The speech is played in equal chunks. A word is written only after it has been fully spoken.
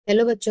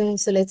Hello बच्चों,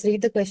 so let's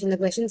read the question. The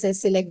question says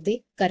select the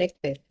correct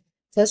pair.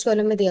 First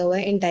column में दिया हुआ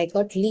है in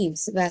dicot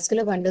leaves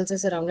vascular bundles are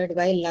surrounded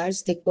by large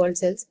thick walled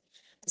cells.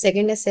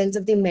 Second is cells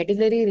of the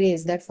medullary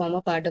rays that form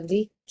a part of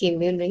the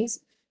cambial rings.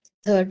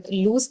 Third,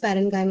 loose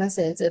parenchyma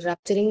cells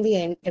rupturing the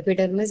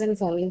epidermis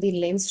and forming the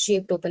lens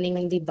shaped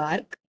opening in the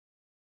bark.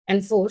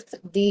 And fourth,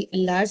 the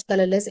large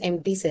colorless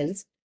empty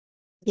cells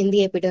in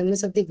the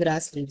epidermis of the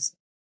grass leaves.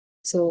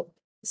 So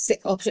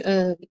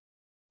option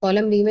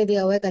column B में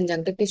दिया हुआ है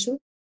conjunctive tissue,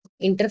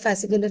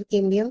 इंटरफैसिकुलर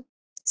cambium,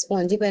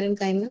 spongy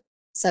parenchyma,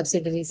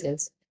 subsidiary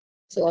cells.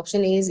 So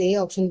option A is A,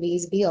 option B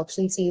is B,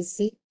 option C is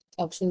C,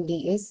 option D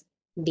is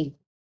D.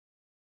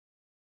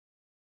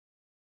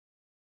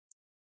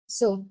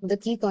 So the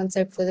key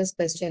concept for this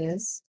question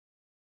is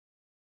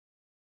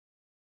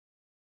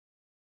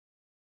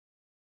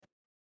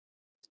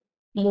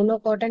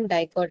monocot and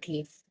dicot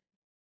leaf.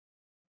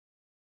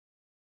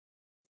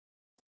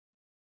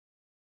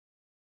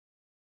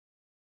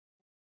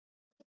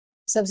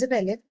 सबसे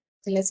पहले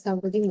let's come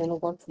to the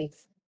monocot leaf.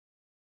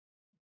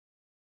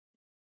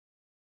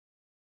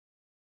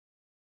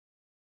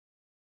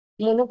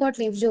 Monocot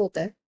leaf जो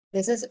होता है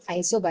this is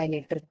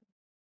आइसोबाइलेटरल.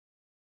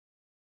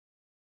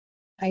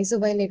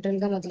 आइसोबाइलेटरल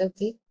का मतलब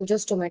कि जो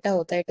stomata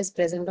होता है it is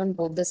present on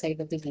both the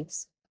side of the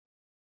leaves.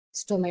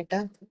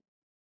 Stomata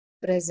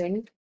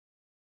present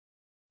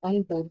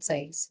on both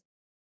sides,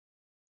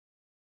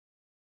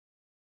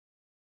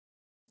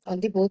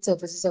 on the both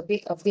surfaces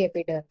of the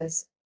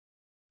epidermis.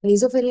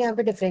 Mesophyll यहाँ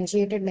पे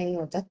डिफरेंशिएटेड नहीं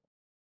होता.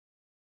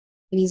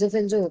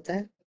 मीजोफिल जो होता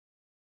है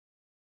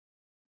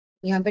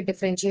यहाँ पे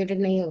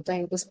डिफरेंशिएटेड नहीं होता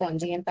into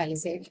spongy and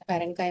palisade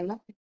parenchyma.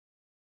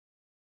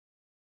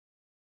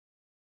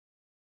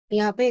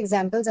 यहाँ पे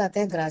एग्जांपल्स आते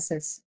हैं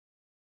ग्रासेस.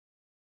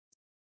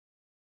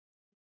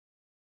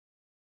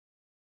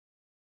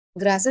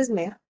 ग्रासेस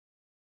में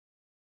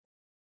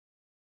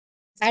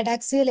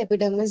एडैक्सियल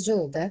एपिडर्मिस जो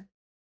होता है,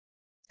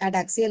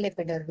 adaxial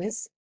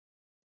epidermis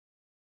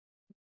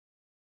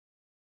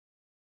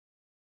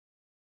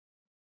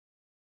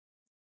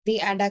the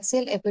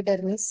adaxial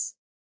epidermis,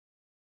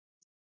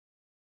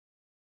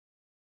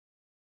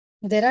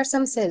 there are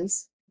some cells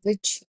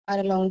which are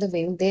along the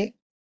vein.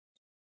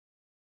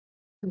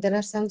 There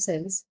are some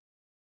cells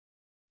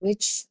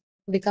which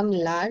become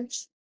large,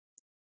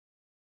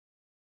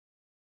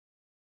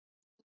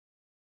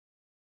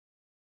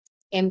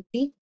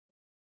 empty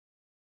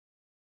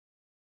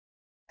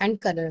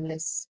and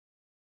colorless.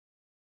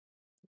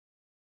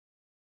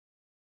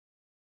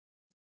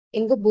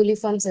 इनको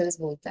bulliform sales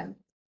बोलते हैं.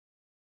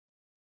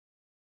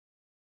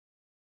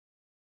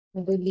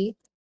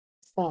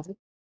 Bulliform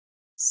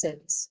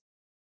sales.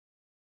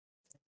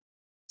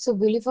 सो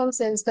bulliform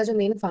sales का जो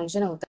main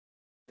function होता है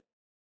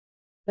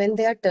when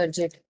they are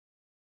turgid,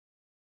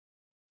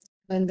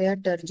 when they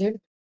are turgid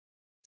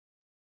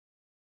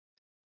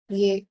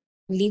ये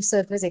leaf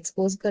surface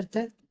expose करता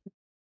है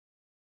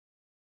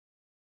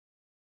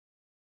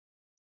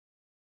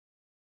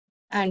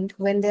and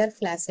when they are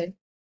flaccid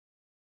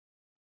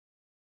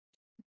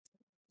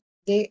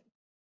they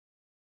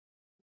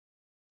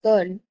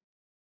curl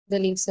the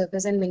leaf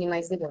surface and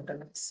minimize the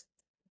bottlenecks.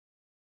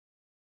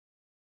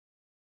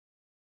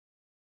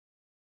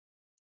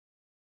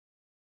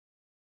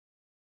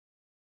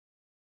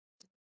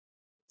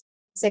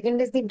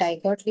 Second is the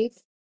dicot leaf.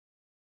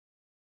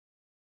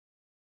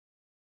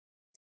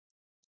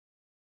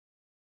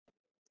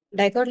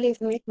 Dicot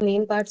leaf में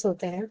main parts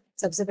होते हैं.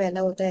 सबसे पहला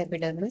होता है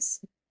एपिडर्मिस.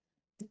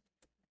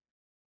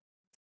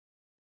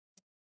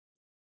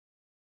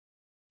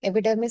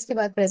 एपिडर्मिस के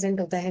बाद प्रेजेंट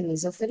होता है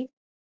मीजोफिल.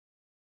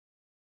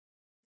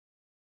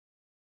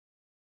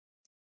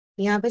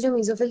 यहाँ पे जो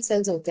मीजोफिल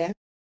सेल्स होते हैं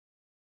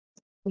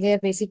they are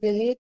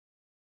basically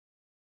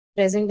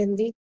present in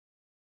the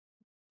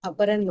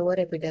upper and lower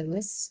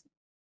epidermis.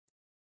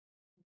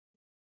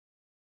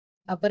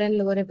 Upper and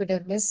lower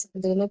epidermis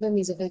दोनों पे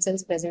मीजोफिल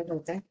सेल्स प्रेजेंट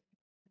होते हैं.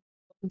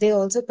 They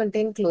also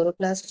contain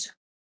chloroplast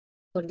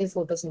for the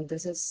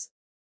photosynthesis.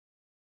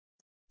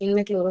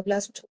 इनमें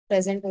क्लोरोप्लास्ट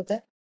प्रेजेंट होता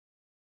है.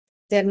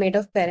 They are made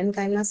of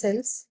parenchyma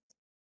sales.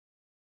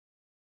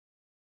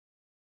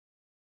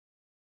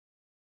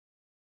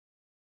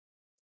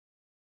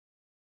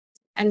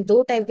 And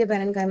दो type के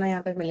parenchyma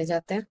यहाँ पे मिले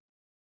जाते हैं.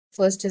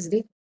 First is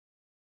the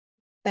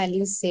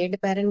palisade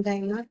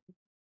parenchyma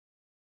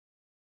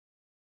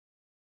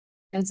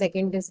and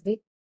second is the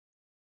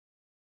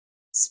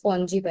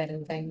spongy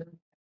parenchyma.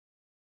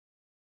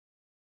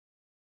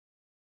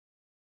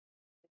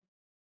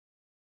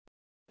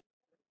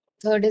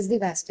 Third is the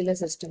vascular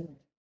system.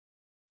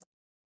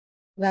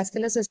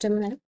 Vascular system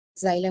में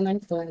xylem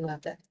and phloem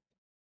आता है.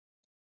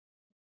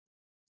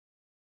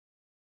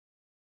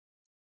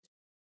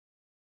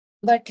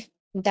 But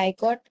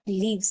dicot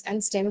leaves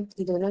and stem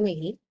दोनों में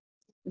ही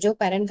जो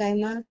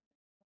parenchyma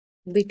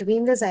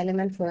between the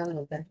xylem and phloem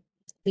होता है,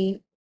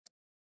 the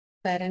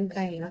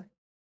parenchyma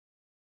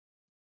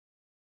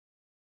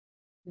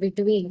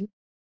between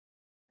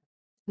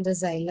the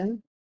xylem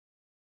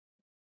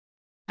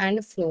and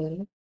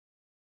phloem,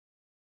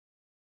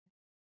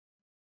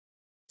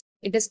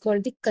 it is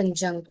called the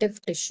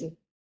conjunctive tissue.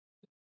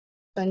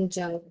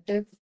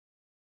 Conjunctive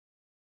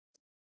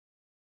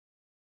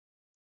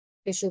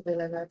tissue पे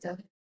लगा था।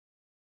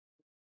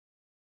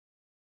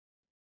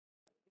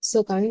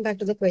 So coming back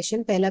to the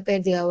question, पहला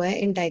pair दिया हुआ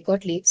है in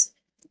dicot leaves.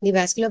 The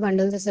vascular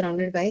bundles are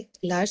surrounded by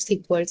large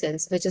thick walled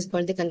cells, which is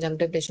called the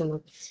conjunctive tissue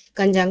mode.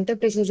 Conjunctive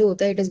tissue जो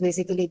होता है, it is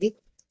basically the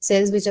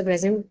cells which are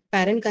present,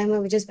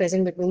 parenchyma which is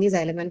present between the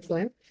xylem and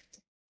phloem.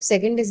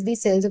 Second is the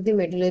cells of the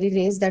medullary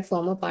rays that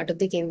form a part of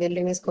the cambial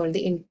ring is called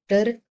the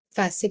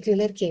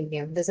interfascicular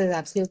cambium. This is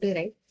absolutely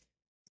right.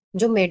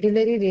 जो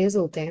medullary rays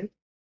होते हैं,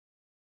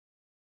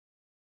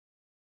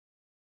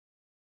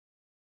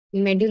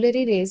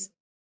 medullary rays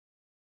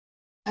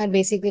are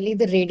basically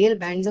the radial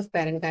bands of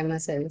parenchyma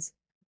cells.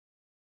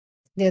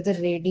 They are the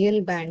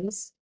radial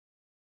bands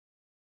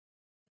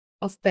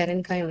of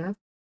parenchyma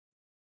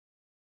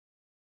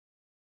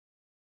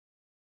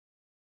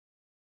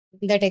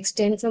that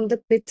extend from the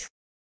pith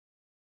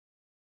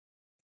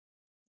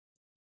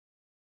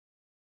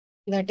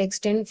that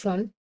extend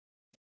from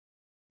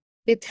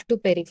pith to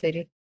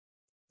periphery.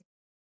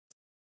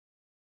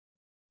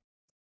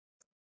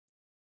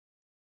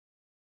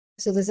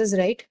 So this is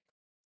right.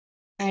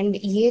 And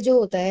ये जो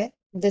होता है,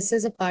 this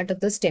is a part of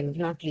the stem,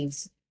 not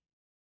leaves.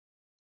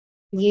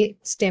 ये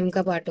stem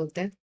का part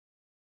होता है.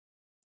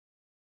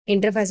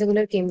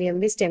 इंटरफैसिकुलर cambium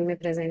भी stem में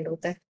प्रेजेंट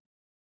होता है,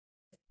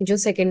 जो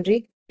सेकेंडरी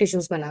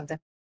टिश्यूज बनाता है.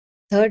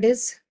 Third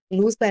is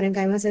loose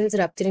parenchyma cells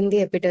rupturing the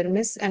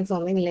epidermis and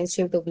forming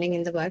lens-shaped opening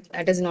in the bark.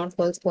 That is not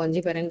called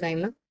spongy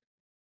parenchyma.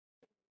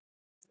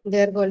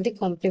 They are called the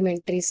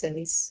complementary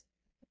cells.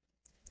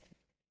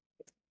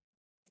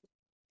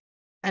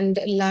 And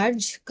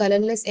large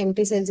colorless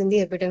empty cells in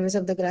the epidermis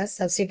of the grass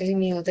subsidiary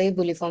नहीं होता, ये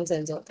bulliform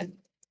cells होता है.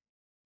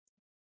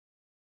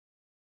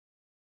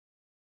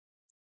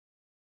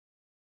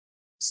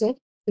 So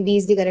B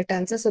is the correct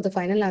answer. So the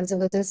final answer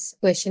for this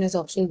question is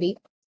option B.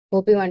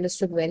 Hope you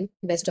understood well.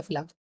 Best of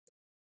luck.